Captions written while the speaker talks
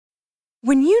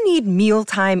When you need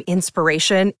mealtime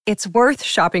inspiration, it's worth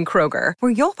shopping Kroger,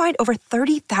 where you'll find over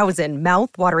 30,000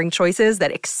 mouth-watering choices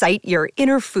that excite your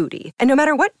inner foodie. And no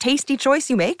matter what tasty choice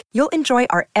you make, you'll enjoy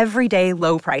our everyday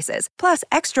low prices, plus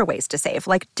extra ways to save,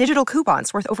 like digital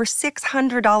coupons worth over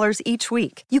 $600 each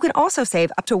week. You can also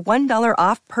save up to $1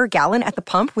 off per gallon at the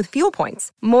pump with fuel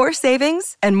points. More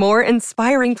savings and more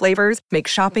inspiring flavors make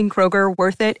shopping Kroger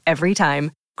worth it every time.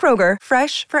 Kroger,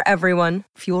 fresh for everyone.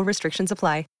 Fuel restrictions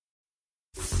apply.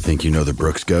 Think you know the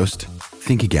Brooks Ghost?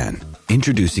 Think again.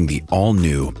 Introducing the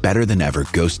all-new, better-than-ever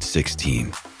Ghost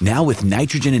 16. Now with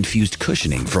nitrogen-infused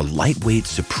cushioning for lightweight,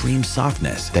 supreme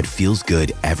softness that feels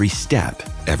good every step,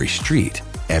 every street,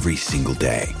 every single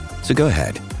day. So go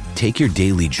ahead, take your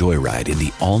daily joyride in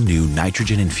the all-new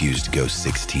nitrogen-infused Ghost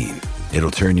 16.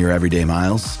 It'll turn your everyday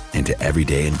miles into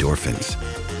everyday endorphins.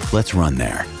 Let's run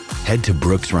there. Head to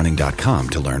brooksrunning.com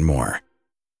to learn more.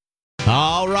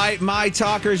 All right, my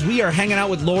talkers, we are hanging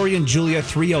out with Lori and Julia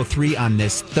 303 on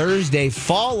this Thursday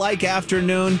fall-like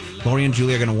afternoon. Lori and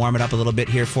Julia are going to warm it up a little bit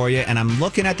here for you. And I'm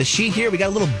looking at the sheet here. We got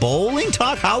a little bowling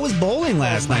talk. How was bowling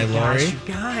last night, Lori? Gosh, you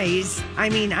guys, I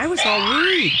mean, I was all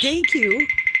worried. Thank you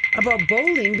about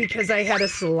bowling because I had a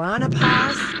Solana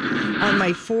pass on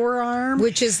my forearm,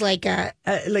 which is like a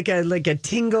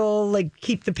tingle, like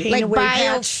keep the pain away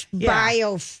patch.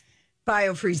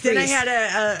 Biofreeze. Then I had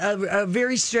a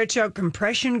very stretched out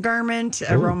compression garment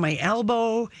around my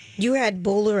elbow. You had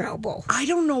bowler elbow. I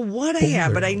don't know what I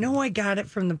had, but I know I got it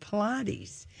from the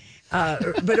Pilates.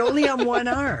 But only on one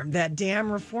arm, that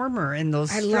damn reformer and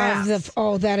those straps.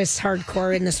 That is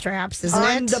hardcore in the straps, isn't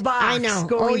on it? the box, I know.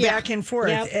 going back and forth.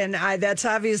 Yep. And that's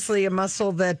obviously a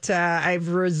muscle that I've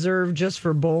reserved just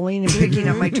for bowling and picking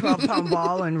up my 12-pound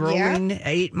ball and rolling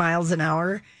 8 miles an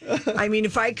hour. I mean,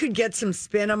 if I could get some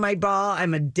spin on my ball,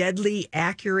 I'm a deadly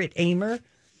accurate aimer.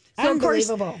 So,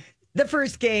 unbelievable. Of course, the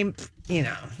first game,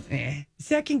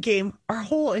 Second game, our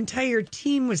whole entire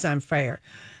team was on fire.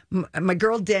 My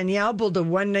girl Danielle bowled a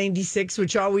 196,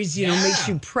 which always, makes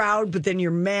you proud, but then you're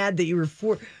mad that you were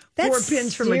four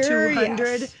pins from a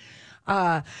 200.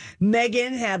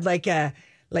 Megan had like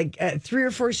 3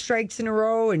 or 4 strikes in a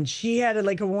row, and she had a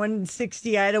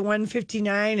 160. I had a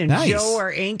 159, and nice. Joe,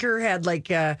 our anchor, had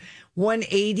a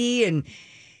 180, and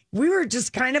we were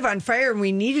just kind of on fire, and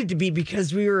we needed to be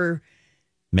because we were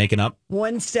making up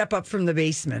one step up from the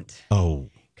basement. Oh.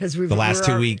 Because the last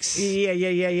 2 weeks.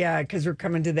 Yeah. Because we're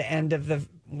coming to the end of the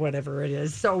whatever it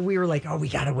is. So we were like, we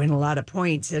got to win a lot of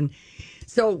points. And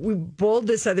so we bowled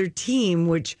this other team,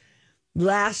 which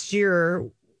last year,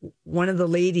 one of the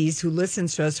ladies who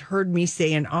listens to us heard me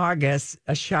say in August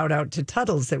a shout out to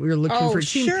Tuttles that we were looking for a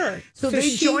team. Sure. So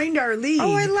they joined our league.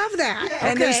 Oh, I love that.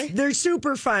 And they're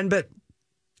super fun, but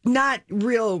not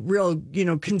real,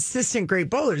 consistent great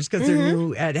bowlers because they're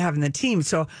new at having the team.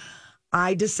 So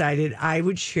I decided I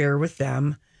would share with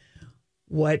them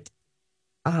what.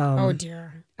 Oh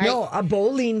dear! A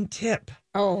bowling tip.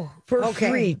 For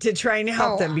free to try and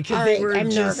help them because they were. I'm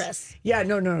nervous. Yeah,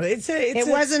 no. It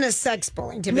wasn't a sex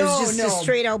bowling tip. It was just a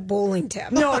straight out bowling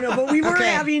tip. No, but we were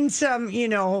having some,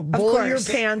 bowl your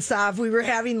pants off. We were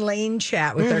having lane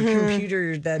chat with our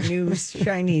computer, the new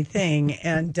shiny thing,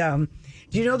 and.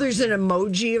 Do you know there's an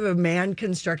emoji of a man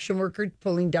construction worker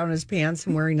pulling down his pants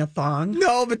and wearing a thong?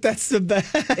 No, but that's the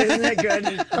best. Isn't that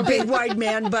good? A big wide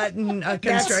man button.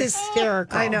 That's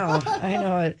hysterical. I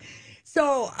know it.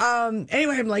 So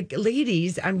anyway, I'm like,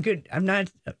 ladies, I'm good. I'm not.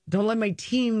 Don't let my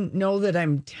team know that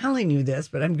I'm telling you this,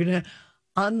 but I'm gonna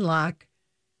unlock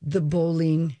the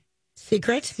bowling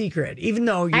secret. Even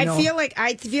though I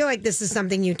feel like this is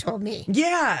something you told me.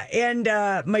 Yeah, and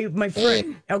my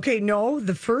friend. Okay, no,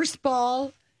 the first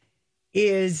ball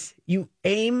is you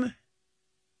aim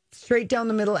straight down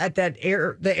the middle at the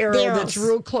arrow that's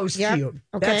real close to you.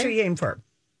 Okay. That's what you aim for.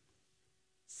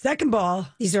 Second ball.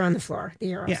 These are on the floor.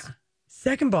 The arrows. Yeah.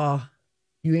 Second ball,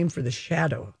 you aim for the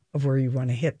shadow of where you want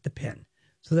to hit the pin.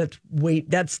 So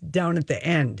that's down at the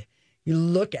end. You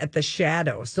look at the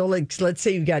shadow. So, let's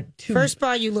say you got 2. First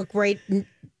ball, you look right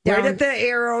at the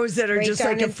arrows that are just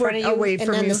like a foot away from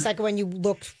you. And then the second one, you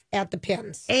look at the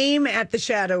pins. Aim at the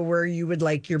shadow where you would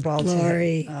like your ball to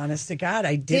hit. Honest to God,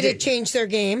 I did it. Did it change their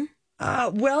game?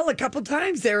 Well, a couple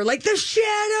times they were like, the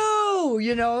shadow,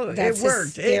 it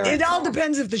worked. It all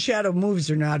depends if the shadow moves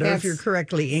or not, or if you're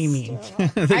correctly aiming.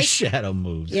 The shadow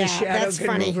moves. Yeah, the shadow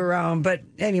can move around. But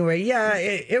anyway,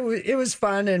 it was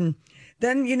fun. And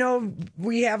then,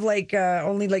 we have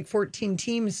only 14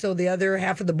 teams. So the other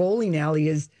half of the bowling alley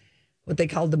is what they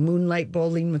call the moonlight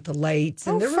bowling with the lights.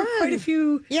 And there were quite a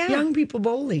few young people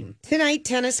bowling. Tonight,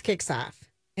 tennis kicks off.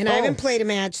 And I haven't played a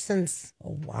match since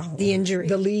the injury.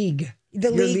 The league. The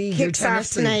league kicks off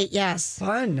tonight, yes.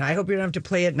 Fun. I hope you don't have to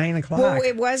play at 9 o'clock. Well,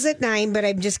 it was at 9, but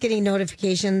I'm just getting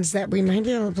notifications that we might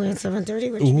be able to play at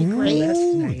 7:30, which would be great.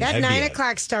 Nice. That 9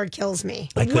 o'clock start kills me.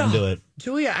 I couldn't do it.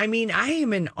 Julia, I mean, I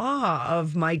am in awe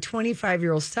of my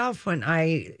 25-year-old self when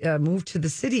I moved to the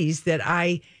cities that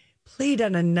I played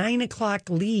on a 9 o'clock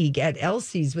league at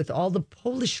Elsie's with all the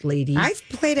Polish ladies. I've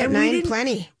played at 9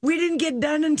 plenty. We didn't get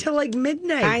done until like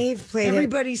midnight. I've played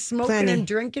Everybody smoking plenty. and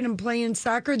drinking and playing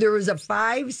soccer. There was a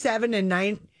 5, 7, and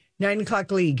 9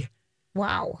 o'clock league.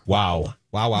 Wow. Wow.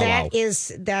 That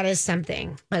is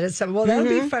something. That is something. Well, that would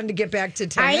be fun to get back to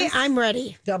tennis. I'm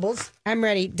ready. Doubles. I'm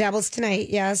ready. Doubles tonight.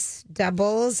 Yes,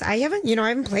 doubles. I haven't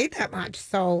played that much,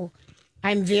 so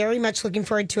I'm very much looking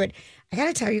forward to it. I got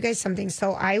to tell you guys something.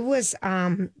 So I was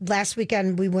last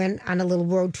weekend. We went on a little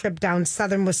road trip down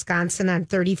southern Wisconsin on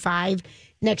 35,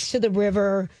 next to the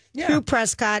river, through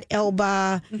Prescott,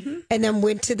 Elba, and then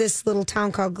went to this little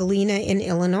town called Galena in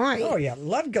Illinois. Oh yeah,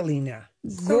 love Galena.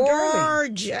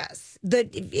 Gorgeous.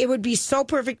 It would be so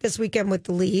perfect this weekend with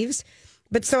the leaves.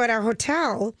 But so at our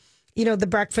hotel, the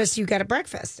breakfast, you got a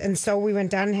breakfast. And so we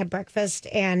went down and had breakfast.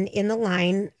 And in the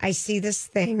line, I see this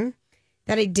thing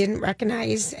that I didn't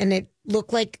recognize. And it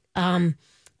looked like kind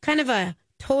of a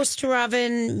toaster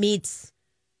oven meets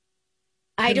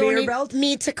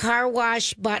a car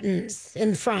wash buttons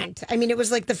in front. I mean, it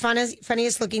was like the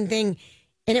funniest looking thing.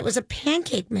 And it was a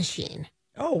pancake machine.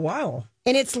 Oh, wow.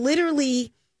 And it's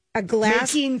literally a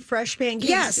glass. Making fresh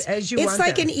pancakes as you want It's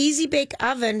like them. an easy bake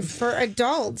oven for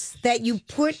adults that you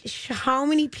put how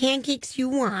many pancakes you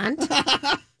want.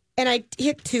 And I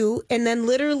hit 2. And then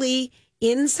literally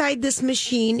inside this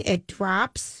machine, it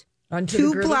drops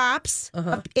onto 2 plops.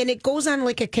 And it goes on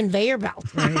like a conveyor belt.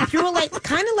 Right. Through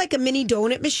kind of like a mini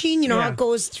donut machine. You know how it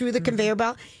goes through the conveyor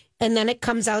belt. And then it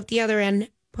comes out the other end.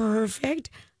 Perfect.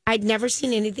 I'd never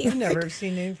seen anything I've never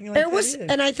seen anything like that either.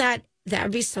 And I thought that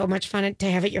would be so much fun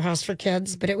to have at your house for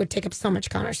kids, but it would take up so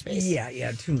much counter space.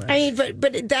 Yeah, too much. I mean,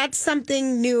 but that's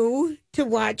something new to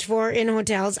watch for in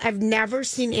hotels. I've never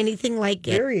seen anything like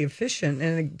it. Very efficient,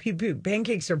 and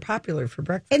pancakes are popular for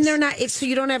breakfast. And they're not, so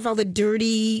you don't have all the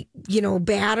dirty,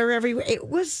 batter everywhere. It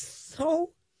was so,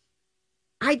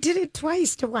 I did it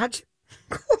twice to watch.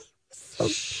 So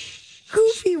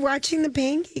goofy watching the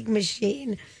pancake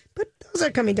machine. But those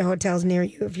are coming to hotels near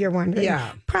you, if you're wondering.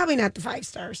 Yeah. Probably not the 5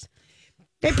 stars.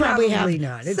 They probably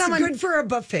not. It's good for a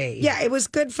buffet. Yeah, it was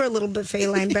good for a little buffet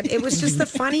line, but it was just the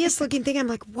funniest looking thing. I'm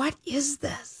like, what is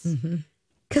this?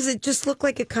 Because it just looked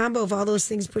like a combo of all those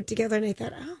things put together. And I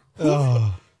thought,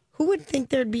 who would think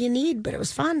there'd be a need? But it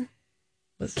was fun.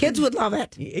 Kids would love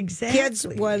it. Exactly. Kids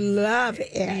would love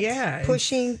it. Yeah.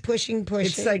 Pushing.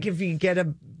 It's like if you get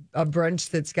a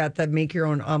brunch that's got the make your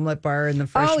own omelet bar and the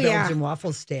fresh Belgian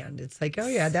waffle stand. It's like, oh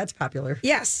yeah, that's popular.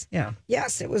 Yes. Yeah.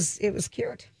 Yes, it was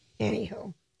cute.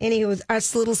 Anywho,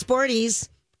 us little sporties.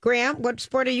 Graham, what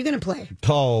sport are you going to play?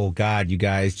 Oh God, you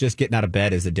guys, just getting out of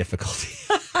bed is a difficulty.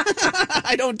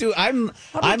 I don't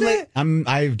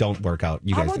work out.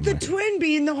 You How guys about do the twin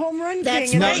being the home run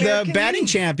king? No, the batting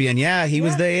champion. Yeah, he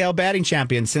was the AL batting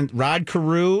champion. Since Rod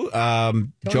Carew,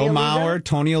 Joe Mauer,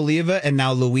 Tony Oliva, and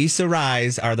now Luis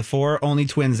Arraez are the 4 only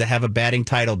twins that have a batting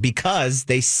title because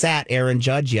they sat Aaron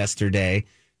Judge yesterday.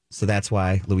 So that's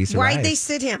why Luis Arraez. Why'd they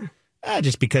sit him?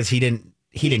 Just because he didn't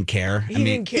care.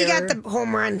 Didn't care. He got the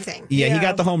home run thing. Yeah, he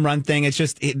got the home run thing. It's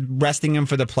just resting him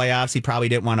for the playoffs. He probably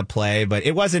didn't want to play, but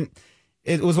it was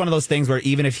one of those things where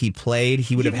even if he played,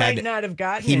 he would have had. He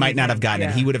might not have gotten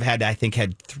it. He would have had to, I think,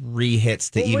 had 3 hits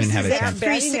to even have a chance.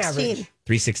 316.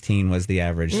 316 was the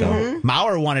average. So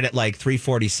Mauer won it at like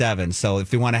 347. So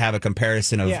if you want to have a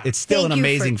comparison of, it's still an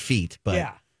amazing feat. But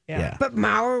yeah. But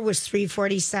Mauer was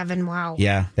 347. Wow.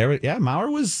 Yeah,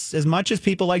 Mauer was, as much as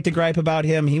people like to gripe about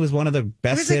him, he was one of the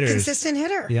best hitters. He was a consistent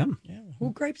hitter. Yeah.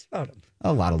 Who gripes about him?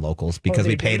 A lot of locals because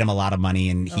we paid him a lot of money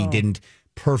and he didn't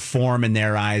perform in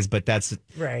their eyes, but that's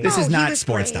right. This is not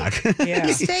sports talk. Yeah.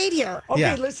 He stayed here.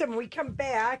 Okay, listen, when we come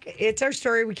back, it's our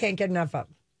story we can't get enough of.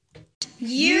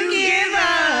 You give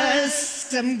us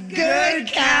some good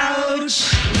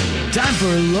couch. Time for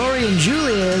Lori and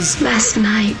Julia's Last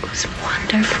night was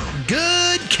wonderful.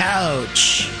 Good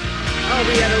Couch. Oh,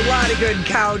 we had a lot of good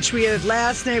couch. We had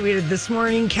last night, we had this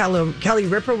morning. Kelly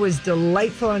Ripa was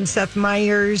delightful on Seth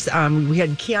Meyers. We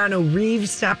had Keanu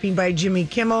Reeves stopping by Jimmy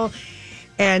Kimmel.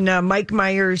 And Mike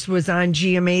Myers was on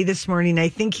GMA this morning. I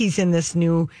think he's in this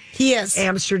new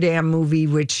Amsterdam movie,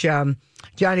 which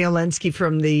Johnny Olensky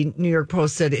from the New York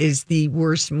Post said is the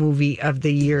worst movie of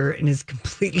the year and is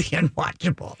completely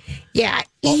unwatchable. Yeah,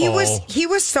 he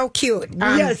was so cute.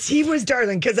 Yes, he was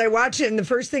darling because I watched it and the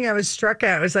first thing I was struck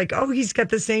at was like, oh, he's got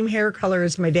the same hair color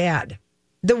as my dad.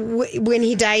 When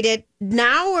he dyed it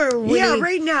now or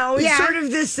right now. It's sort of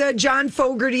this John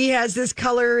Fogerty has this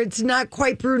color. It's not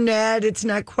quite brunette. It's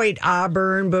not quite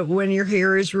auburn, but when your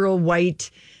hair is real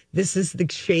white, this is the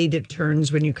shade it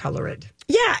turns when you color it.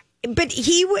 Yeah. But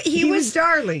he was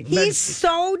darling. He's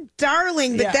so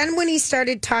darling. But then when he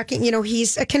started talking,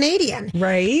 he's a Canadian.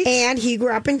 Right. And he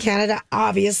grew up in Canada,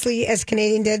 obviously, as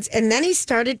Canadian did. And then he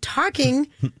started talking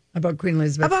about Queen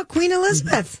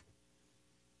Elizabeth.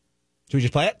 Should we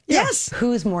just play it? Yes.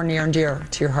 Who's more near and dear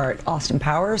to your heart, Austin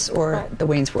Powers or the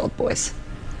Wayne's World boys?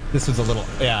 This was a little,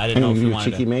 I didn't know if you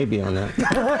wanted Cheeky Maybe on that.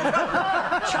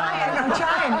 I'm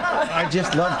trying. I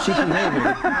just love Cheeky Maybe.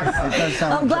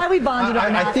 I'm glad we bonded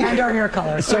on that and our hair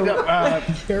color. So,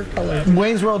 hair color.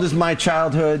 Wayne's World is my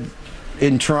childhood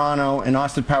in Toronto, and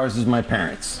Austin Powers is my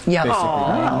parents. Yeah. Basically,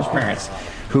 my English parents,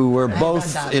 who were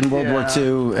both in World War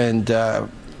II, and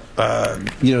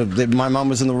my mom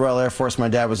was in the Royal Air Force, my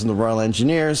dad was in the Royal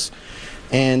Engineers,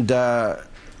 and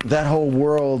that whole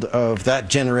world of that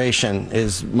generation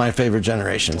is my favorite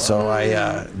generation.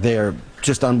 So they're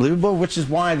just unbelievable, which is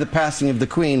why the passing of the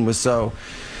Queen was so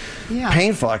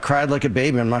painful. I cried like a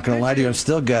baby. I'm not going to lie to you. I'm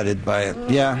still gutted by it.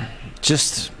 Yeah,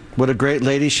 just what a great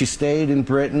lady. She stayed in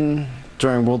Britain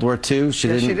during World War II. She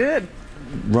did.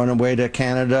 Run away to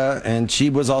Canada, and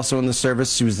she was also in the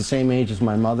service. She was the same age as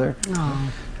my mother.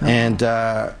 And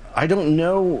I don't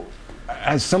know,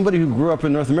 as somebody who grew up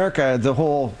in North America, the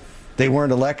whole they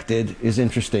weren't elected is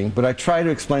interesting, but I try to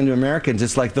explain to Americans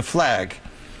it's like the flag.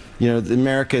 The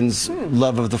Americans'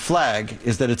 love of the flag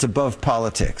is that it's above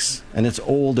politics and it's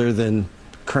older than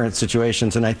current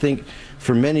situations. And I think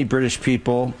for many British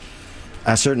people,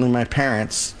 certainly my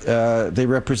parents, they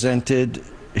represented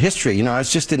history. I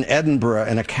was just in Edinburgh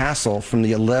in a castle from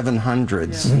the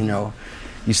 1100s,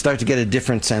 You start to get a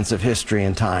different sense of history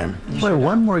and time. Boy,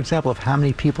 one more example of how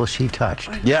many people she touched.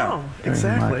 Yeah.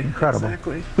 Exactly. Incredible.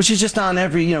 Exactly. Well, she's just on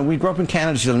every, we grew up in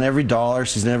Canada. She's on every dollar.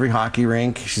 She's in every hockey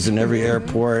rink. She's in every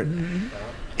airport.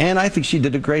 And I think she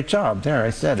did a great job. There, I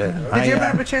said it. Did you ever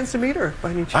have a chance to meet her by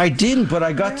any chance? I didn't, but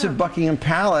I got to Buckingham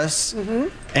Palace,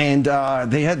 and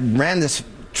they ran this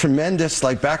tremendous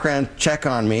background check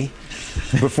on me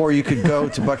before you could go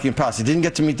to Buckingham Palace. I didn't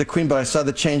get to meet the Queen, but I saw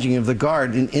the changing of the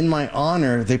guard, and in my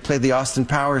honor, they played the Austin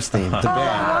Powers theme, the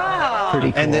band.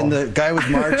 Pretty cool. And then the guy was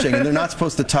marching, and they're not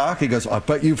supposed to talk. He goes, I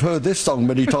bet you've heard this song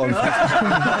many times.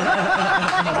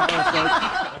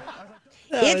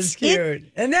 It's cute.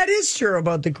 And that is true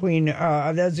about the Queen.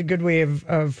 That's a good way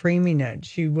of framing it.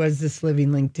 She was this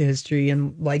living link to history,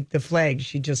 and like the flag,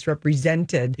 she just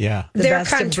represented the their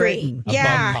best of country. Britain.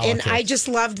 Yeah, and I just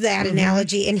loved that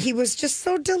analogy. And he was just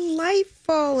so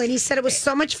delightful. And he said it was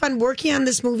so much fun working on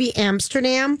this movie,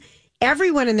 Amsterdam.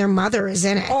 Everyone and their mother is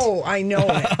in it. Oh, I know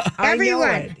it.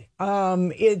 Everyone.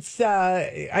 It's,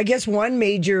 I guess, one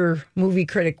major movie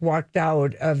critic walked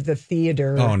out of the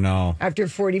theater. Oh, no. After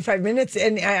 45 minutes.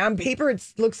 And on paper,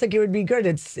 it looks like it would be good.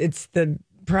 It's the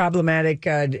problematic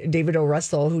David O.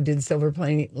 Russell, who did Silver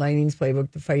Linings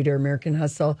Playbook, The Fighter, American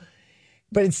Hustle.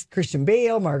 But it's Christian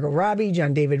Bale, Margot Robbie,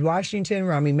 John David Washington,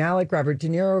 Rami Malek, Robert De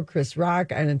Niro, Chris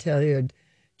Rock, Anna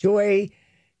Taylor-Joy,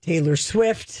 Taylor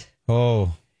Swift.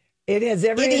 Oh. It has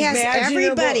everybody. It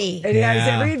has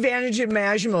every advantage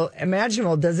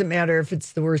imaginable. Doesn't matter if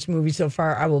it's the worst movie so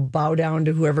far. I will bow down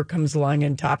to whoever comes along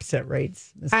and tops it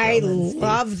rates. I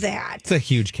love that. It's a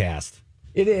huge cast.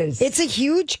 It is. It's a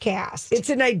huge cast. It's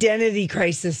an identity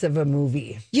crisis of a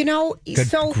movie.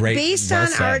 Based on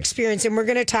our experience, and we're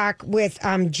going to talk with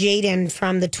Jaden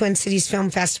from the Twin Cities Film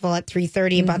Festival at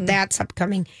 3:30 about that's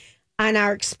upcoming. On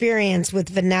our experience with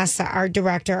Vanessa, our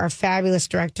director, our fabulous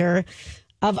director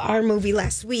of our movie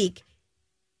last week,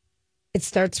 it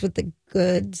starts with the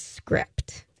good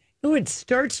script. No, it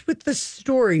starts with the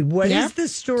story. What is the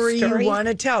story you want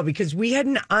to tell? Because we had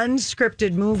an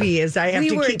unscripted movie, as I have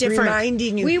to keep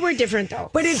reminding you. We were different,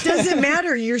 though. But it doesn't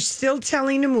matter. You're still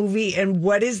telling a movie, and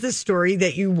what is the story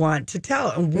that you want to tell?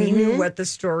 And we knew what the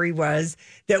story was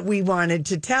that we wanted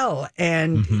to tell.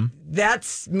 And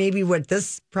that's maybe what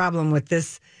this problem with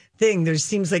this thing, there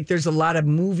seems like there's a lot of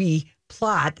movie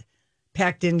plot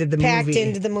packed into the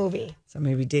movie. So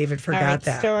maybe David forgot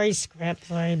that. Story, script,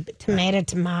 tomato.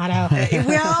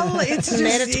 Well, it's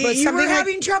just, you were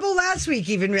having trouble last week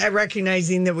even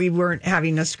recognizing that we weren't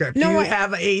having a script. No, you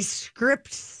have a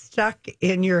script stuck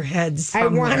in your head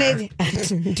somewhere. I wanted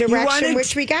a direction,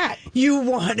 which we got. You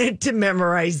wanted to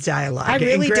memorize dialogue. I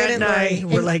really and Grant didn't. and I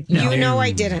were like, no. You know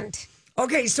I didn't.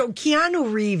 Okay, so Keanu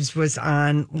Reeves was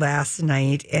on last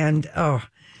night, and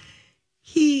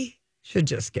he should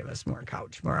just give us more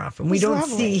couch more often. We don't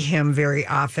see him very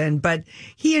often, but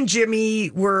he and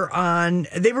Jimmy were on.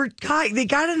 They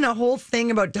got in a whole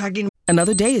thing about talking.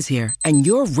 Another day is here, and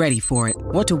you're ready for it.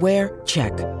 What to wear?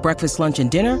 Check. Breakfast, lunch, and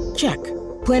dinner? Check.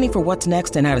 Planning for what's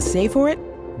next and how to save for it?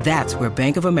 That's where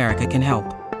Bank of America can help.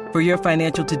 For your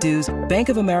financial to-dos, Bank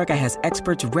of America has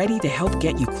experts ready to help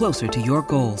get you closer to your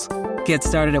goals. Get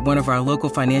started at one of our local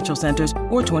financial centers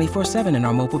or 24/7 in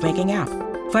our mobile banking app.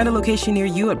 Find a location near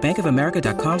you at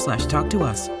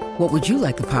bankofamerica.com/talktous. What would you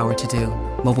like the power to do?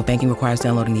 Mobile banking requires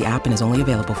downloading the app and is only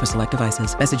available for select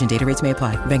devices. Message and data rates may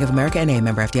apply. Bank of America N.A.,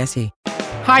 member FDIC.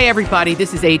 Hi, everybody.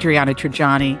 This is Adriana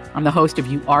Trajani. I'm the host of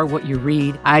You Are What You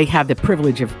Read. I have the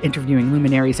privilege of interviewing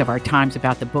luminaries of our times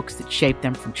about the books that shaped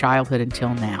them from childhood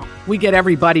until now. We get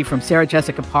everybody from Sarah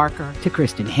Jessica Parker to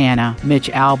Kristen Hanna, Mitch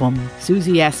Albom,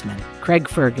 Susie Essman, Craig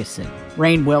Ferguson,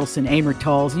 Rainn Wilson, Amor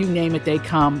Tolls, you name it, they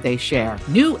come, they share.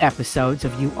 New episodes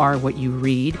of You Are What You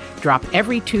Read drop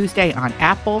every Tuesday on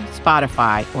Apple,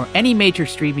 Spotify, or any major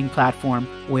streaming platform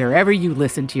wherever you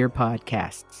listen to your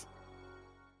podcasts.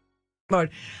 About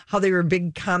how they were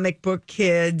big comic book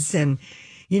kids and,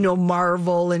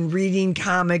 Marvel and reading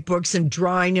comic books and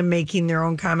drawing and making their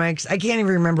own comics. I can't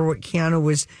even remember what Keanu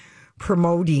was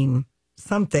promoting,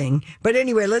 something. But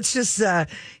anyway, let's just,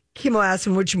 Kimmel asked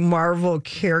him which Marvel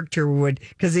character would,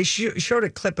 because they showed a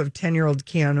clip of 10-year-old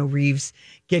Keanu Reeves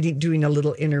doing a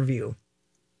little interview.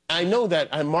 I know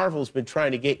that Marvel's been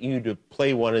trying to get you to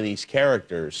play one of these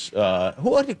characters.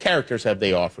 What characters have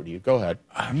they offered you? Go ahead.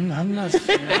 I'm not. Go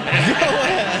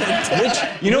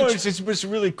ahead. It's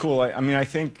really cool. I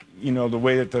think, the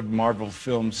way that the Marvel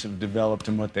films have developed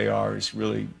and what they are is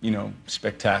really,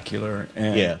 spectacular.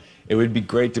 And it would be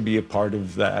great to be a part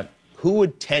of that. Who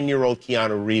would 10-year-old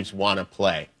Keanu Reeves want to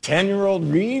play? 10-year-old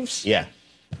Reeves? Yeah.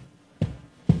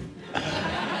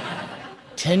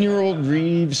 10-year-old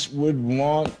Reeves would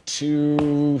want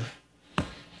to...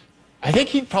 I think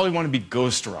he'd probably want to be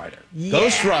Ghost Rider. Yeah.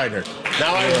 Ghost Rider.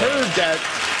 Now, I heard that...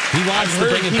 He wants to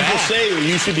bring it back. People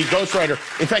say you should be Ghost Rider.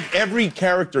 In fact, every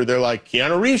character, they're like,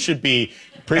 Keanu Reeves should be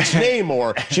Prince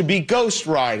Namor, should be Ghost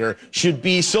Rider, should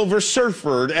be Silver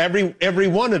Surfer. Every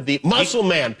one of the... Muscle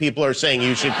Man, people are saying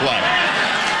you should play.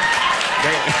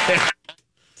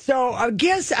 So I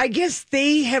guess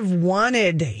they have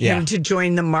wanted him to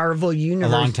join the Marvel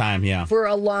universe. A long time, yeah. For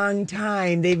a long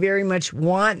time. They very much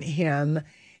want him.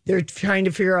 They're trying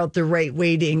to figure out the right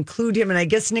way to include him. And I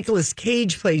guess Nicolas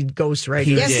Cage played Ghost Rider.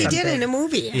 Yes, he did in a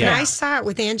movie. Yeah. And I saw it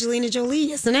with Angelina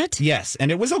Jolie, isn't it? Yes,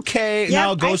 and it was okay. Yep,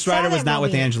 no, Ghost Rider was not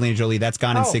with Angelina Jolie. That's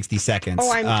gone in 60 seconds.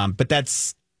 But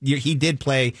that's... He did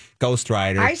play Ghost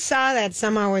Rider. I saw that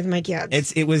somehow with my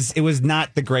kids. It was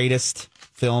not the greatest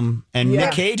film, and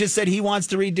Nick Cage has said he wants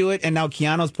to redo it, and now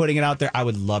Keanu's putting it out there. I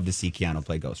would love to see Keanu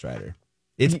play Ghost Rider.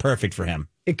 It's perfect for him.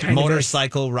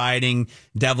 Motorcycle riding,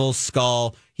 Devil's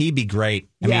Skull. He'd be great.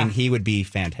 I mean, he would be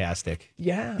fantastic.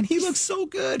 Yeah, and he looks so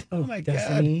good. Oh my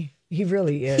god. He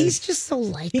really is. He's just so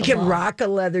likable. He can rock a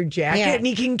leather jacket and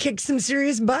he can kick some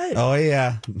serious butt. Oh,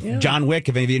 yeah. John Wick.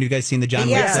 Have any of you guys seen the John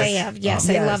Wick? Yes, I have. Yes,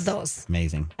 I love those.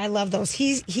 Amazing. I love those.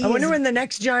 I wonder when the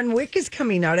next John Wick is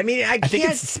coming out. I mean, I think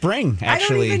it's spring,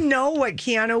 actually. I don't even know what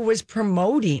Keanu was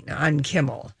promoting on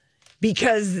Kimmel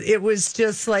because it was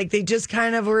just like they just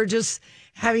kind of were just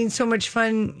having so much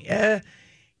fun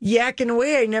yakking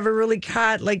away. I never really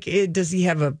caught, does he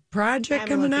have a project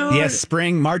coming out? Yes,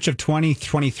 spring, March of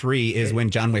 2023 is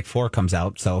when John Wick 4 comes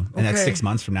out. So, and that's 6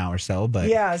 months from now or so. But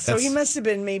yeah, so he must have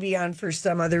been maybe on for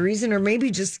some other reason, or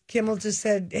maybe just Kimmel just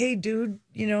said, hey, dude,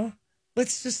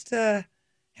 let's just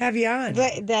have you on.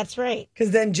 That's right.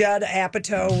 Because then Judd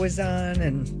Apatow was on,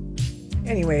 and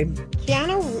anyway.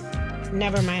 Keanu,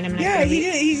 never mind. I'm not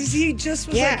he just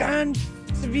was on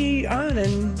to be on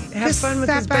and have fun with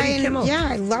his buddy Kimmel. Yeah,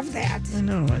 I love that. I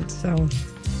know it. So,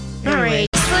 all right.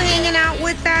 Thanks for hanging out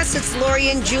with us. It's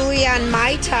Lori and Julie on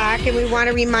My Talk, and we want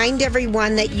to remind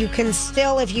everyone that you can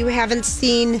still, if you haven't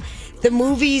seen the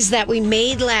movies that we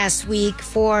made last week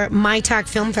for My Talk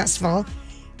Film Festival,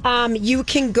 you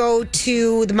can go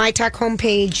to the My Talk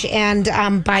homepage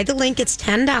and buy the link. It's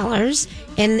 $10,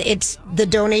 and the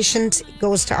donations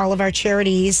goes to all of our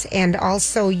charities, and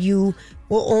also you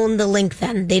will own the link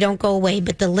then. They don't go away,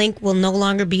 but the link will no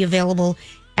longer be available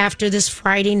after this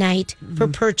Friday night for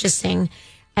purchasing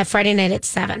at Friday night at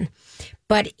 7.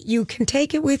 But you can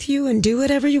take it with you and do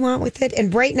whatever you want with it.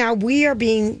 And right now we are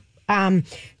being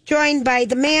joined by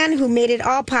the man who made it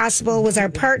all possible, was our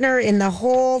partner in the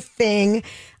whole thing,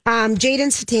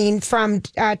 Jaden Satine from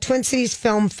Twin Cities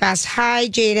Film Fest. Hi,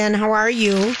 Jaden. How are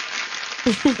you?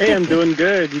 Hey, I'm doing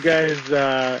good. You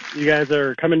guys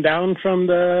are coming down from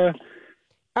the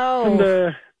storm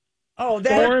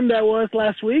that was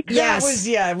last week. Yes,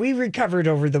 we recovered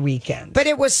over the weekend, but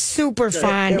it was super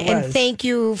fun. And thank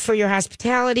you for your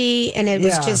hospitality. And it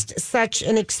was just such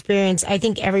an experience. I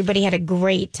think everybody had a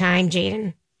great time,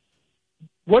 Jaden.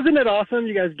 Wasn't it awesome?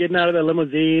 You guys getting out of the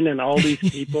limousine and all these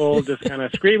people just kind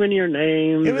of screaming your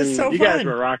names. It was and so you fun. guys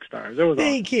were rock stars. It was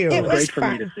Thank awesome. you. It was great was for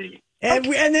fun. me to see. And,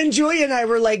 and then Julia and I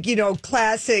were like,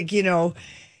 classic, people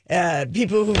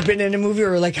who've been in a movie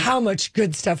were like, how much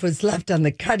good stuff was left on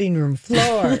the cutting room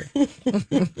floor.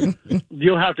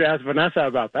 You'll have to ask Vanessa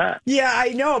about that. Yeah, I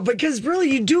know, because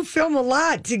really you do film a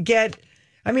lot to get,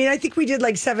 I think we did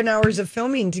like 7 hours of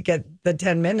filming to get the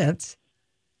 10 minutes.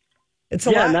 It's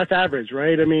a lot. And that's average,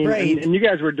 right? Right. And you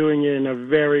guys were doing it in a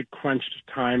very crunched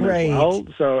time as well.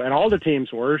 So, and all the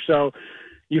teams were. So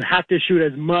you have to shoot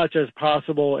as much as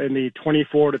possible in the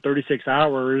 24 to 36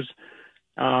 hours.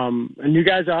 And you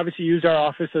guys obviously used our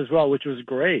office as well, which was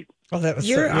great. Oh, that was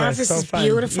your office so is fun.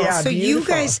 beautiful. Yeah, so you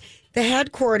guys, the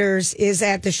headquarters is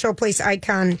at the Showplace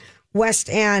Icon West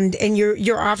End, and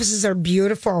your offices are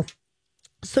beautiful.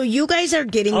 So you guys are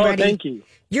getting ready. Thank you.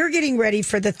 You're getting ready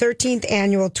for the 13th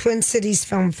annual Twin Cities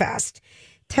Film Fest.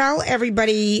 Tell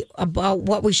everybody about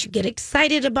what we should get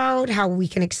excited about, how we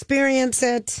can experience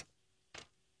it.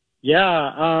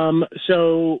 Yeah.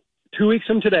 So 2 weeks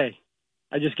from today,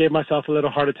 I just gave myself a little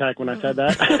heart attack when I said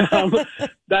that.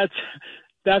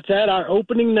 That's it. Our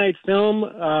opening night film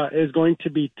is going to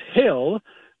be Till,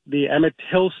 the Emmett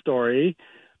Till story.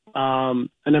 An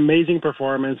amazing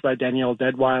performance by Danielle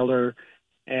Deadwyler.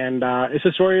 And it's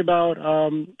a story about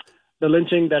the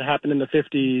lynching that happened in the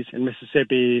 50s in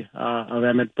Mississippi of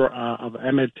Emmett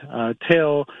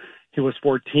Till. He was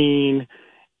 14.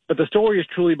 But the story is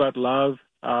truly about love,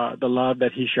 the love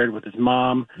that he shared with his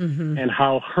mom, and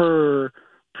how her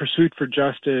pursuit for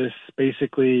justice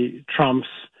basically trumps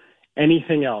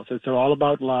anything else. It's all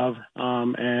about love,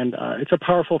 and it's a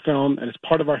powerful film, and it's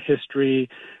part of our history,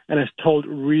 and it's told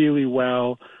really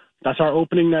well. That's our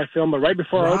opening night film. But right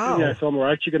before our opening night film,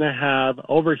 we're actually going to have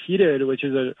Overheated, which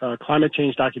is a climate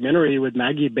change documentary with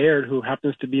Maggie Baird, who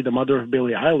happens to be the mother of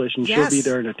Billie Eilish, and she'll be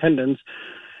there in attendance.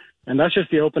 And that's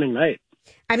just the opening night.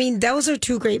 Those are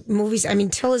two great movies.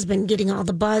 Till has been getting all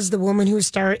the buzz. The woman who's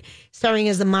starring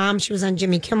as the mom, she was on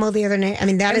Jimmy Kimmel the other night.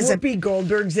 That is Whoopi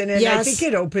Goldberg's in it. Yes. I think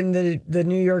it opened the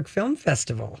New York Film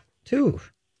Festival, too.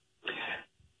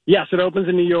 Yes, it opens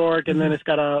in New York, and then it's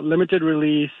got a limited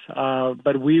release,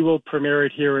 but we will premiere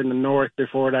it here in the North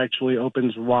before it actually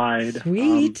opens wide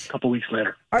a couple weeks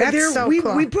later.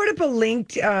 Cool. We put up a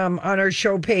link on our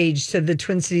show page to the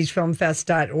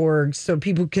TwinCitiesFilmFest.org so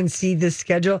people can see the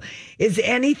schedule. Is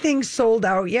anything sold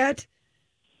out yet?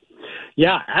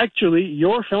 Yeah, actually,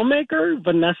 your filmmaker,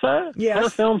 Vanessa, her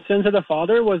film Sins of the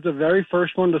Father was the very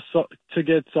first one to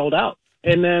get sold out.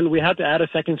 And then we had to add a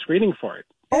second screening for it.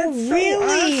 Oh,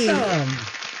 really? So awesome.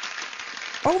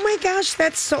 Oh, my gosh.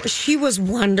 She was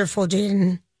wonderful,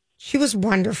 Jaden. She was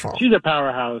wonderful. She's a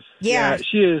powerhouse. Yeah,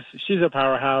 she is. She's a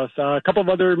powerhouse. A couple of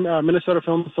other Minnesota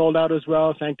films sold out as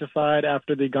well. Sanctified,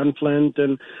 After the Gunflint,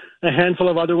 and a handful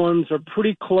of other ones are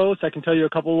pretty close. I can tell you a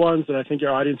couple ones that I think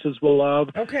your audiences will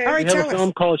love. Okay. All right, we have a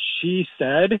film called She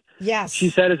Said. Yes. She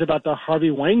Said is about the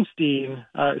Harvey Weinstein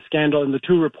scandal and the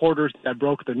two reporters that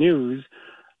broke the news.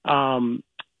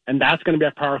 And that's going to be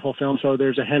a powerful film. So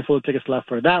there's a handful of tickets left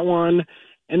for that one.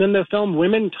 And then the film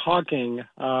Women Talking,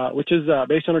 which is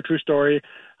based on a true story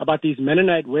about these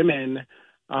Mennonite women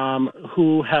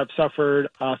who have suffered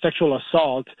sexual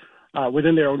assault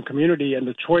within their own community. And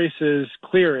the choice is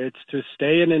clear. It's to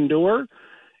stay and endure.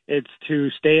 It's to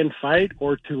stay and fight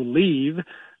or to leave.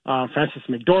 Frances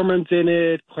McDormand's in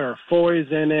it. Clara Foy's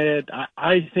in it.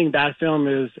 I think that film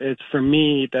is for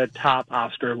me, the top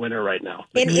Oscar winner right now.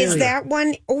 And is that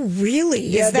one? Oh, really?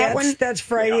 Yeah, is that one? That's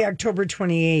Friday, October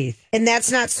 28th. And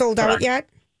that's not sold out yet?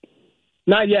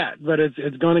 Not yet, but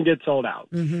it's going to get sold out.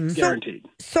 Guaranteed.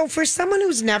 So for someone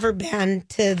who's never been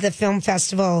to the film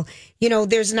festival,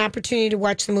 there's an opportunity to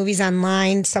watch the movies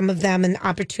online, some of them, an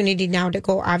opportunity now to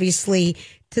go, obviously,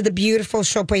 to the beautiful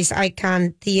Showplace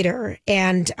Icon Theater.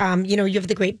 And, you have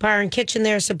the great bar and kitchen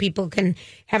there so people can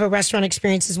have a restaurant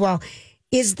experience as well.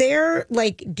 Is there,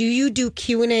 do you do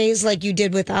Q&As like you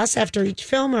did with us after each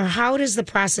film, or how does the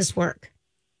process work?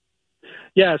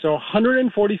 Yeah, so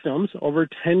 140 films over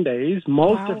 10 days.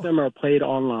 Most of them are played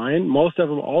online. Most of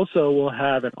them also will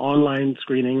have an online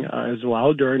screening as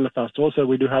well during the festival. So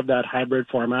we do have that hybrid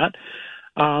format.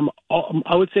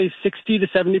 I would say 60 to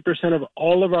 70% of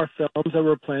all of our films that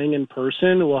we're playing in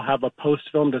person will have a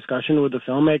post-film discussion with the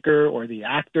filmmaker or the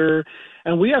actor.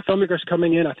 And we have filmmakers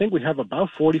coming in. I think we have about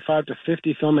 45 to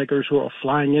 50 filmmakers who are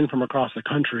flying in from across the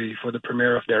country for the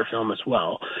premiere of their film as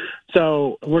well.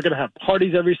 So we're going to have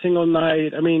parties every single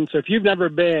night. I mean, so if you've never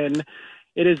been,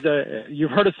 it is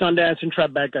you've heard of Sundance and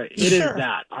Tribeca. It is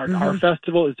that. Our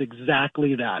festival is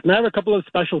exactly that. And I have a couple of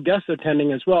special guests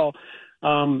attending as well.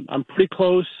 I'm pretty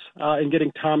close in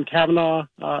getting Tom Cavanaugh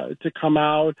to come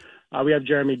out. We have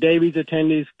Jeremy Davies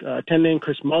attending,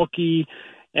 Chris Mulkey.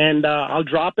 And I'll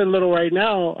drop in a little right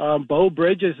now. Beau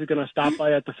Bridges is going to stop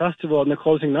by at the festival on the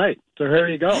closing night. So here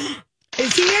you go.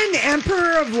 Is he in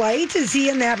Emperor of Light? Is he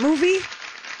in that movie?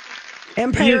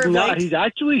 Empire He is of not. Light? He's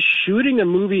actually shooting a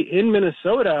movie in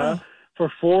Minnesota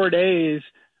for 4 days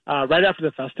right after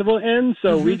the festival ends.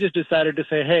 So we just decided to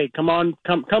say, hey, come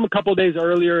a couple days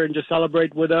earlier and just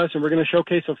celebrate with us. And we're going to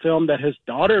showcase a film that his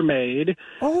daughter made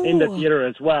in the theater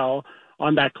as well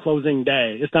on that closing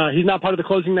day. He's not part of the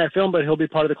closing night film, but he'll be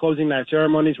part of the closing night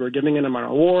ceremonies. We're giving him an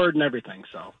award and everything.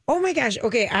 So. Oh my gosh!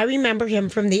 Okay, I remember him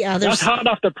from the other. That's hot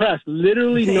off the press.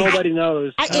 Literally nobody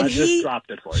knows. I just dropped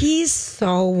it for you. He's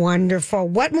so wonderful.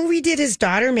 What movie did his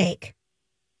daughter make?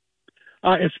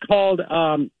 It's called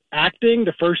Acting: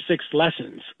 The First 6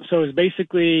 Lessons. So it's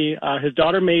basically his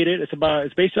daughter made it.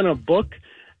 It's based on a book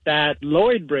that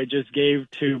Lloyd Bridges gave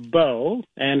to Beau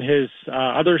and his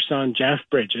other son, Jeff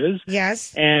Bridges.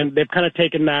 Yes. And they've kind of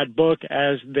taken that book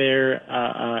as their,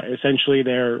 essentially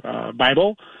their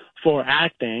Bible for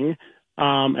acting.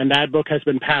 And that book has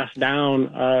been passed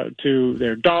down to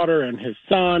their daughter and his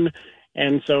son.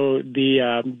 And so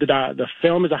the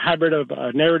film is a hybrid of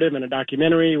a narrative and a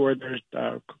documentary where there's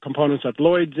components of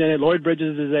Lloyd's in it. Lloyd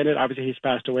Bridges is in it. Obviously, he's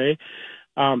passed away.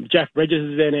 Jeff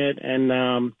Bridges is in it,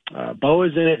 and Beau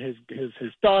is in it.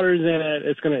 His daughter's in it.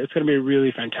 It's gonna be a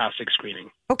really fantastic screening.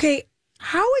 Okay,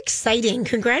 how exciting!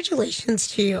 Congratulations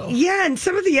to you. Yeah, and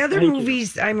some of the other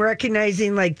movies I'm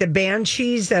recognizing, like the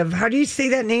Banshees of, how do you say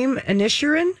that name?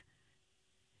 Inisherin?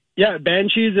 Yeah,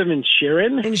 Banshees of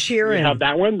Inisherin. Inisherin. We have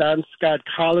that one. That's got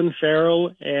Colin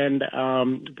Farrell and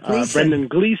Brendan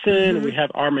Gleeson. We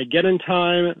have Armageddon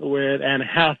Time with Anne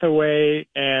Hathaway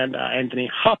and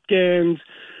Anthony Hopkins.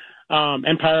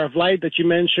 Empire of Light that you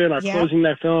mentioned. Our closing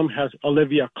night film has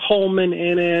Olivia Colman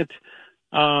in it.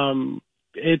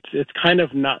 It's kind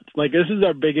of nuts. Like, this is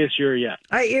our biggest year yet.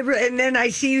 And then I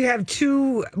see you have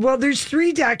there's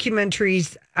 3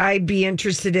 documentaries I'd be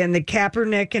interested in. The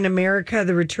Kaepernick in America,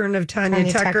 The Return of Tanya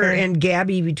Tucker, and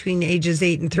Gabby Between Ages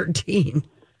 8 and 13.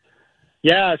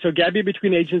 Yeah, so Gabby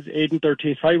Between Ages 8 and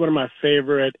 13 is probably one of my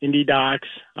favorite indie docs.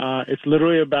 It's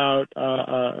literally about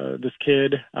this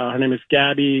kid. Her name is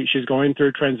Gabby. She's going through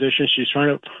a transition. She's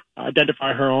trying to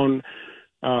identify her own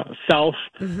self,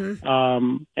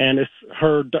 and it's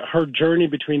her journey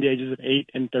between the ages of 8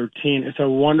 and 13. It's a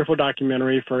wonderful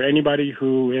documentary for anybody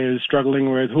who is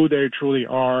struggling with who they truly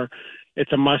are.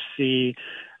 It's a must-see.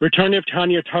 Return of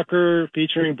Tanya Tucker,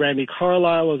 featuring Brandi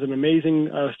Carlile, is an amazing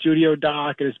studio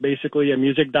doc. It is basically a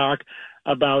music doc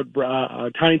about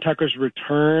Tanya Tucker's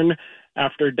return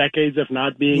after decades of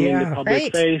not being in the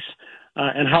public face.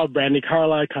 And how Brandi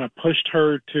Carlile kind of pushed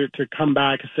her to come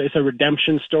back. It's a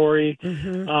redemption story.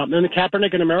 And the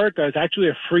Kaepernick in America is actually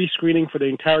a free screening for the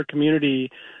entire community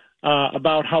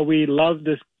about how we love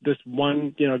this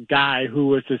one guy who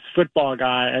was this football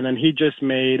guy, and then he just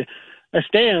made a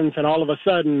stance, and all of a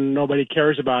sudden nobody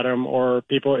cares about him, or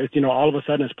people, all of a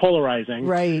sudden it's polarizing.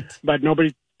 Right. But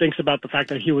nobody thinks about the fact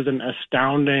that he was an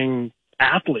astounding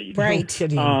athlete. Right.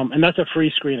 And that's a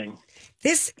free screening.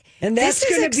 This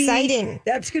is exciting.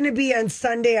 That's going to be on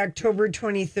Sunday, October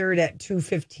 23rd at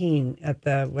 2:15 at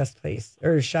the West Place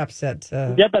or Shops at.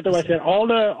 Yep, at the West End. All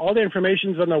the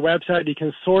information's on the website. You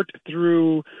can sort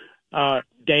through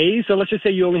days. So let's just say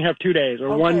you only have 2 days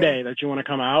or 1 day that you want to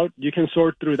come out. You can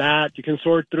sort through that. You can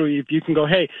sort through. If you can go,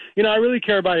 hey, I really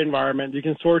care about environment. You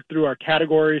can sort through our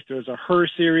categories. There's a Her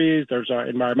series. There's our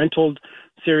environmental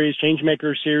series,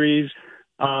 Changemaker series.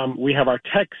 We have our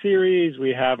tech series.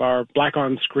 We have our Black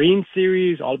on Screen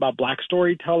series, all about Black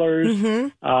storytellers.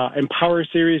 Empower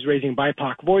series, raising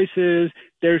BIPOC voices.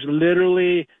 There's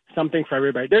literally something for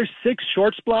everybody. There's 6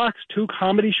 shorts blocks, 2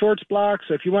 comedy shorts blocks.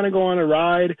 So if you want to go on a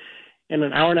ride in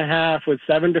an hour and a half with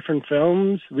 7 different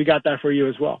films, we got that for you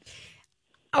as well.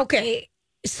 Okay.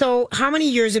 So how many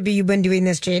years have you been doing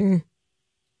this, Jaden?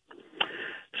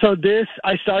 So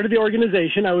I started the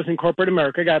organization. I was in corporate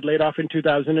America, got laid off in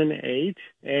 2008,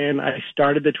 and I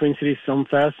started the Twin Cities Film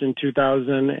Fest in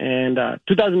 2000. And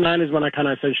 2009 is when I kind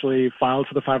of essentially filed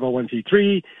for the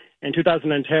 501c3 And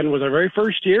 2010 was our very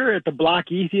first year at the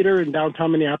Block E Theater in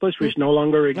downtown Minneapolis, which no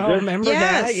longer exists. Oh, remember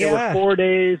that? It was 4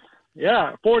 days.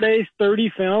 Yeah, 4 days,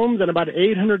 30 films, and about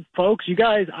 800 folks. You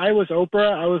guys, I was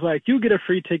Oprah. I was like, you get a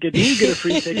free ticket, you get a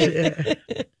free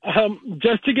ticket.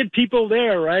 Just to get people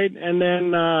there, right? And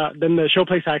then the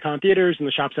Showplace Icon Theaters and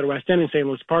the Shops at West End in St.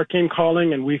 Louis Park came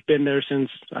calling, and we've been there since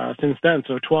then.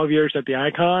 So 12 years at the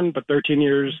Icon, but 13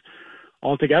 years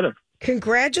altogether.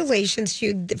 Congratulations to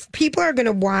you. People are going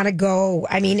to want to go.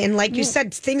 I mean, and like you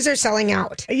said, things are selling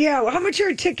out. Yeah. Well, how much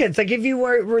are tickets? Like if you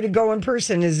were to go in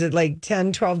person, is it like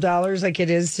 $10, $12 like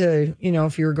it is to,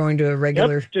 if you were going to a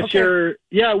regular? Yep,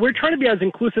 we're trying to be as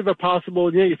inclusive as possible.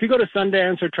 If you go to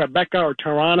Sundance or Tribeca or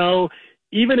Toronto,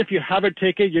 even if you have a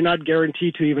ticket, you're not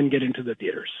guaranteed to even get into the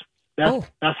theaters. That's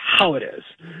how it is.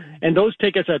 And those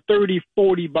tickets are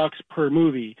 $30-$40 per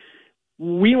movie.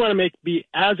 We want to be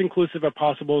as inclusive as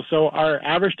possible. So our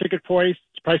average ticket price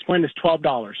point is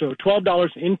 $12. So $12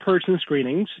 in-person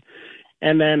screenings,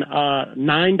 and then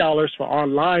 $9 for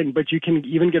online. But you can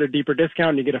even get a deeper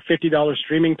discount. You get a $50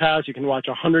 streaming pass. You can watch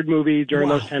 100 movies during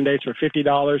those 10 days for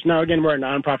 $50. Now, again, we're a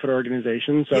nonprofit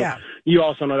organization, so you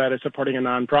also know that it's supporting a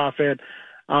nonprofit.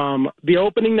 The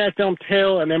opening night film,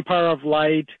 Till and Empire of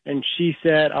Light and She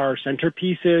Said are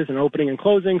centerpieces and opening and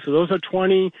closing. So those are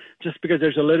 20, just because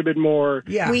there's a little bit more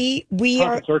we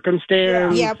are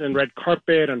circumstance and red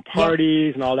carpet and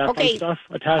parties and all that fun stuff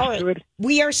attached to it.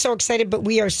 We are so excited, but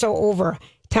we are so over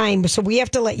time, so we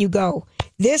have to let you go.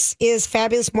 This is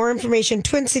fabulous. More information,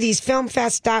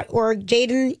 TwinCitiesFilmFest.org.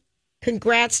 Jaden,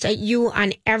 congrats to you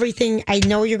on everything. I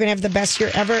know you're going to have the best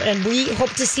year ever, and we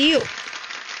hope to see you.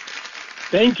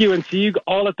 Thank you, and see you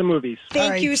all at the movies.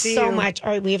 Thank you so much.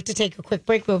 All right, we have to take a quick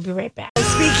break. We'll be right back.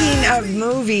 Speaking of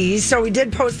movies, so we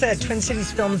did post that Twin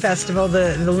Cities Film Festival.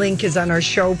 The link is on our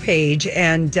show page.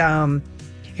 And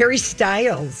Harry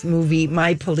Styles' movie,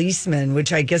 My Policeman,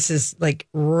 which I guess is like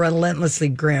relentlessly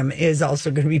grim, is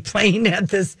also going to be playing at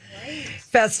this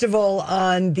festival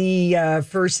on the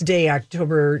first day,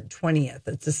 October 20th.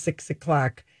 It's a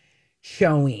 6:00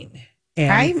 showing.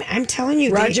 And I'm telling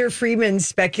you, Roger Freeman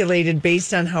speculated,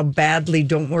 based on how badly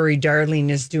Don't Worry Darling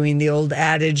is doing, the old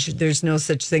adage, there's no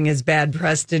such thing as bad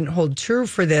press, didn't hold true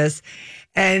for this.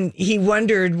 And he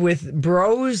wondered, with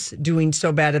Bros doing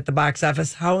so bad at the box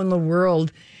office, how in the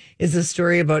world is a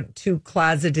story about two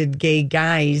closeted gay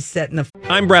guys set in the...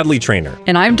 I'm Bradley Trainer.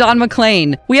 And I'm Don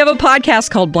McClain. We have a podcast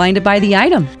called Blinded by the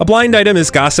Item. A blind item is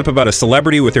gossip about a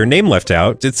celebrity with their name left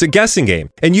out. It's a guessing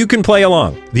game, and you can play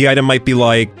along. The item might be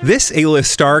like, this A-list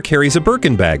star carries a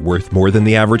Birkin bag worth more than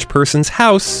the average person's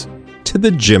house to the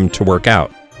gym to work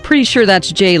out. Pretty sure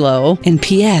that's J-Lo. And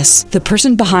P.S., the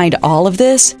person behind all of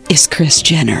this is Kris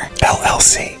Jenner,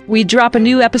 LLC. We drop a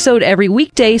new episode every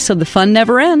weekday so the fun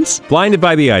never ends. Blinded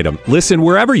by the Item. Listen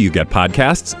wherever you get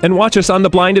podcasts and watch us on the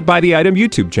Blinded by the Item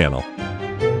YouTube channel.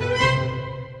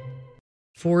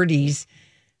 40s,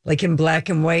 like in black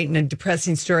and white, and a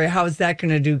depressing story. How is that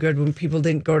going to do good when people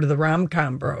didn't go to the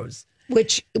rom-com Bros?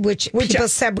 Which people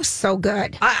said was so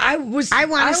good. I want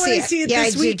to see it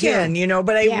this weekend,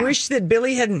 but I wish that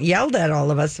Billy hadn't yelled at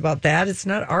all of us about that. It's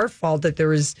not our fault that there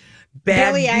was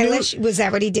bad Billie Eilish, was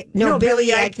that what he did? No, Billy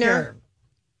Eichner.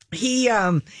 He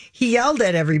yelled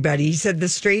at everybody. He said the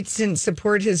Straits didn't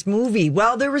support his movie.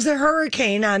 Well, there was a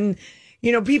hurricane on...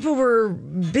 people were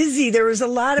busy. There was a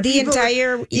lot of people. The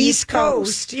entire East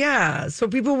Coast. Yeah. So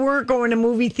people weren't going to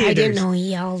movie theaters. I didn't know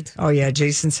he yelled. Oh, yeah.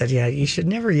 Jason said, you should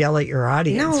never yell at your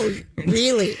audience. No,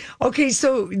 really. Okay.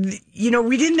 So,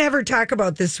 we didn't ever talk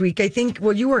about this week. I think,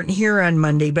 you weren't here on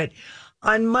Monday, but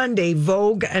on Monday,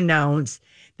 Vogue announced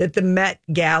that the Met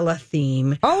Gala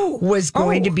theme was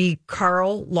going to be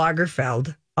Karl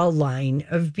Lagerfeld, a line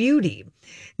of beauty.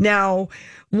 Now,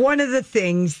 one of the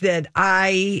things that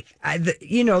I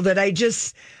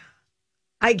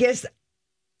guess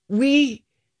we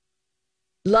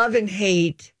love and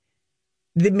hate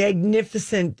the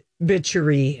magnificent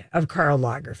bitchery of Karl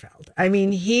Lagerfeld. I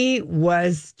mean, he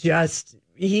was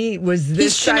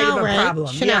this side Chanel, of a right? problem.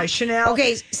 Chanel. Yeah, Chanel.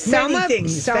 Okay, Selma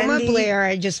Fendi. Blair,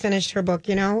 I just finished her book,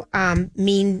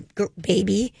 Mean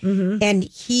Baby, and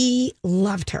he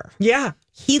loved her. Yeah.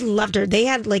 He loved her. They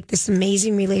had like this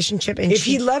amazing relationship. And if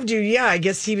he loved you, I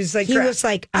guess he was like... He was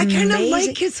like, I kind of amazing.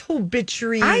 like his whole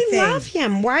bitchery I thing. love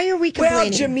him. Why are we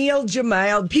complaining? Well, Jamil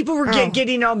Jamal, people were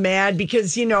getting all mad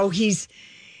because,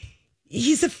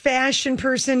 he's a fashion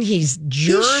person. He's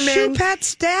German. He's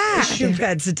Choupette's dad.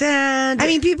 Choupette's dad. I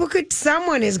mean,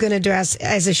 someone is going to dress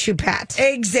as a Choupette.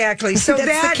 Exactly. So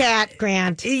that's the cat,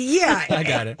 Grant. Yeah. I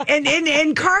got it.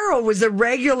 And Karl was a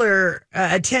regular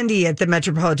attendee at the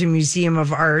Metropolitan Museum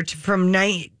of Art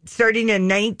starting in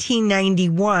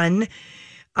 1991.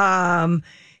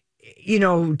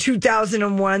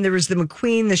 2001, there was the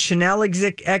McQueen, the Chanel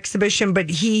exhibition, but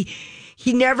he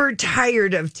never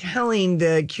tired of telling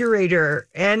the curator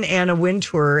and Anna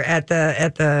Wintour at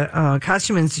the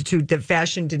Costume Institute that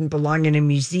fashion didn't belong in a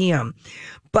museum.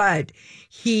 But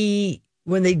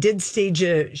when they did stage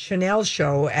a Chanel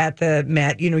show at the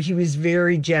Met, he was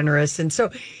very generous. And so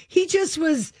he just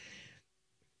was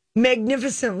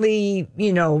magnificently,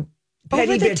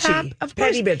 petty bitchy.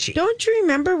 Petty bitchy. Don't you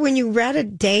remember when you read A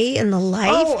Day in the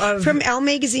Life from Elle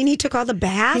magazine? He took all the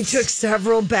baths. He took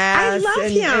several baths. I love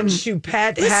him. And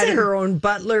Choupette had her own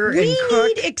butler and cook.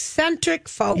 We need eccentric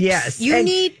folks. Yes. You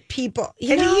need people.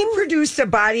 He produced a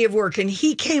body of work, and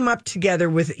he came up together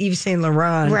with Yves Saint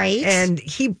Laurent. Right. And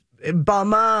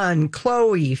Balmain,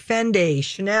 Chloe, Fendi,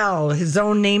 Chanel, his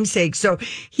own namesake. So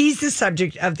he's the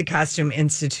subject of the Costume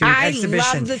Institute exhibition.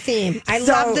 I love the theme. I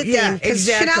love the theme because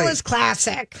Chanel is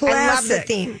classic. I love the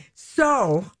theme.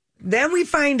 So then we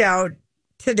find out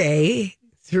today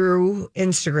through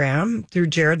Instagram, through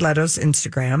Jared Leto's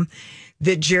Instagram,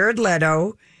 that Jared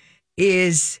Leto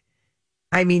is,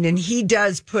 and he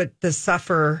does put the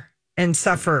suffer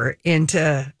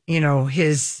into,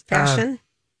 his fashion.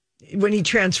 When he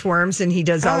transforms and he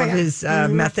does all of his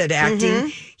method acting,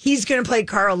 he's going to play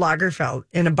Karl Lagerfeld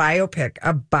in a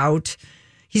biopic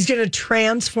he's going to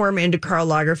transform into Karl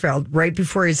Lagerfeld right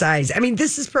before his eyes.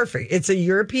 This is perfect. It's a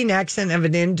European accent of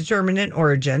an indeterminate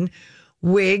origin.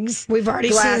 Wigs. We've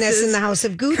already seen this in the House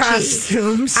of Gucci.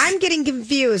 Costumes. I'm getting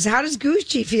confused. How does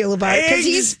Gucci feel about it? Because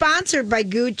he's sponsored by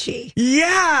Gucci.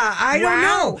 Yeah, I don't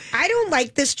know. I don't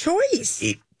like this choice.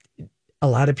 A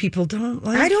lot of people don't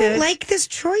like it. I don't like this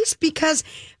choice because,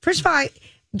 first of all,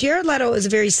 Jared Leto is a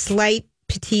very slight,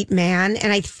 petite man,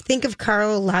 and I think of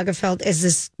Karl Lagerfeld as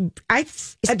this. I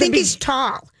think he's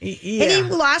tall, and he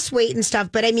lost weight and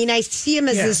stuff. But I see him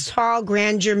as this tall,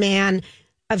 grandeur man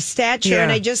of stature,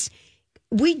 and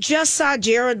we just saw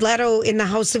Jared Leto in the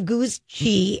House of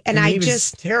Gucci, and he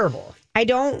was terrible. I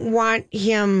don't want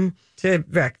him to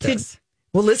wreck this.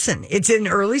 Well, listen, it's in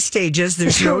early stages.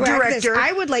 There's no director.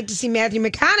 I would like to see Matthew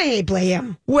McConaughey play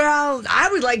him. Well,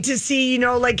 I would like to see,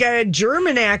 like a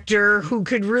German actor who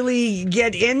could really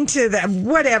get into that,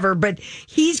 whatever. But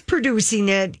he's producing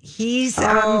it. He's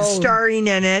starring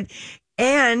in it.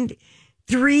 And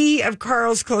 3 of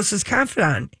Karl's closest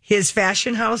confidants, his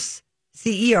fashion house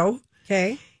CEO,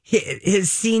 his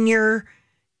senior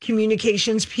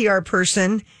communications PR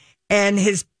person, and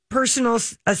his personal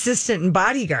assistant and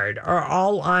bodyguard are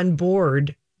all on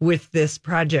board with this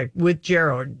project with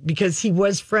Jared because he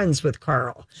was friends with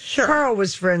Karl. Sure. Karl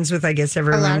was friends with, I guess,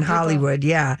 everyone in Hollywood.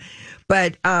 Yeah.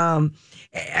 But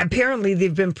apparently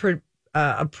they've been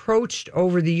approached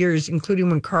over the years, including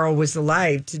when Karl was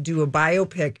alive, to do a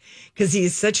biopic because he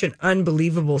is such an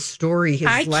unbelievable story.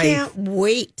 I can't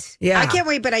wait. Yeah. I can't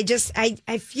wait, but I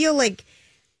feel like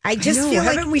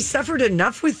haven't we suffered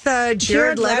enough with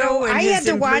Jared Leto? And I had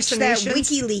to watch that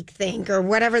impersonations? WikiLeaks thing or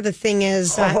whatever the thing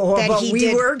is that he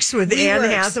did. WeWorks with Anne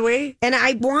Hathaway, and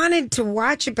I wanted to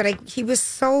watch it, but he was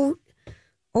so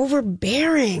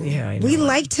overbearing. Yeah, I know. We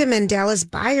liked him in Dallas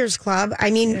Buyers Club.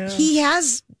 He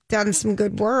has done some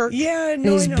good work. Yeah, and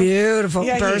he's a beautiful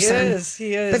person.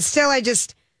 He is. But still,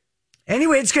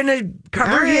 anyway, it's going to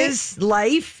cover his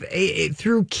life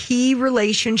through key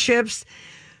relationships.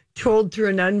 Told through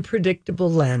an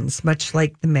unpredictable lens, much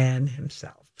like the man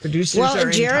himself. Producers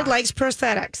and Jared likes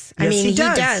prosthetics. Yes, he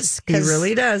does. He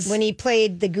really does. When he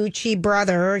played the Gucci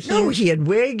brother, he had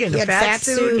wig and a fat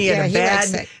suit. And he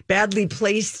had a badly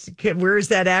placed. Where's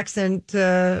that accent?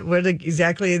 What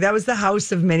exactly? That was the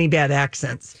house of many bad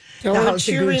accents. Don't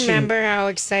you remember how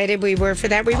excited we were for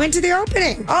that? We went to the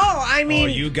opening.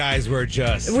 You guys were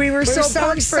we were so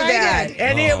pumped for that.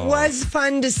 And it was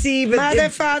fun to see. But Mother,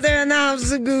 Father, and the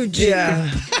House of Gucci.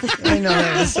 Yeah. I know,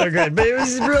 that was so good. But it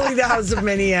was really the house of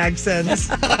many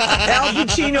accents. Al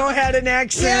Pacino had an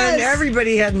accent. Yes.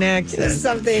 Everybody had an accent.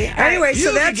 Something. Anyway,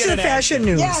 so that's the fashion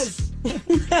news. Yes.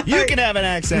 You can have an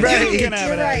accent. Right. You can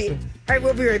have an accent. All right,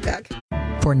 we'll be right back.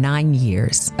 For 9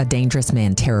 years, a dangerous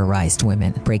man terrorized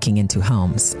women, breaking into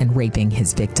homes and raping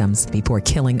his victims before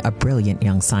killing a brilliant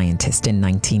young scientist in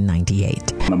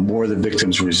 1998. The more the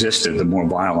victims resisted, the more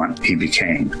violent he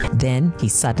became. Then he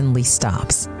suddenly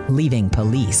stops, leaving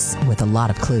police with a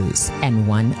lot of clues and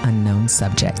one unknown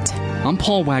subject. I'm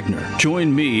Paul Wagner.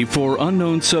 Join me for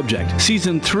Unknown Subject,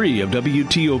 Season 3 of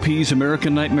WTOP's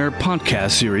American Nightmare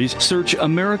podcast series. Search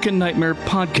American Nightmare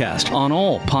Podcast on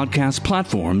all podcast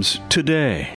platforms today.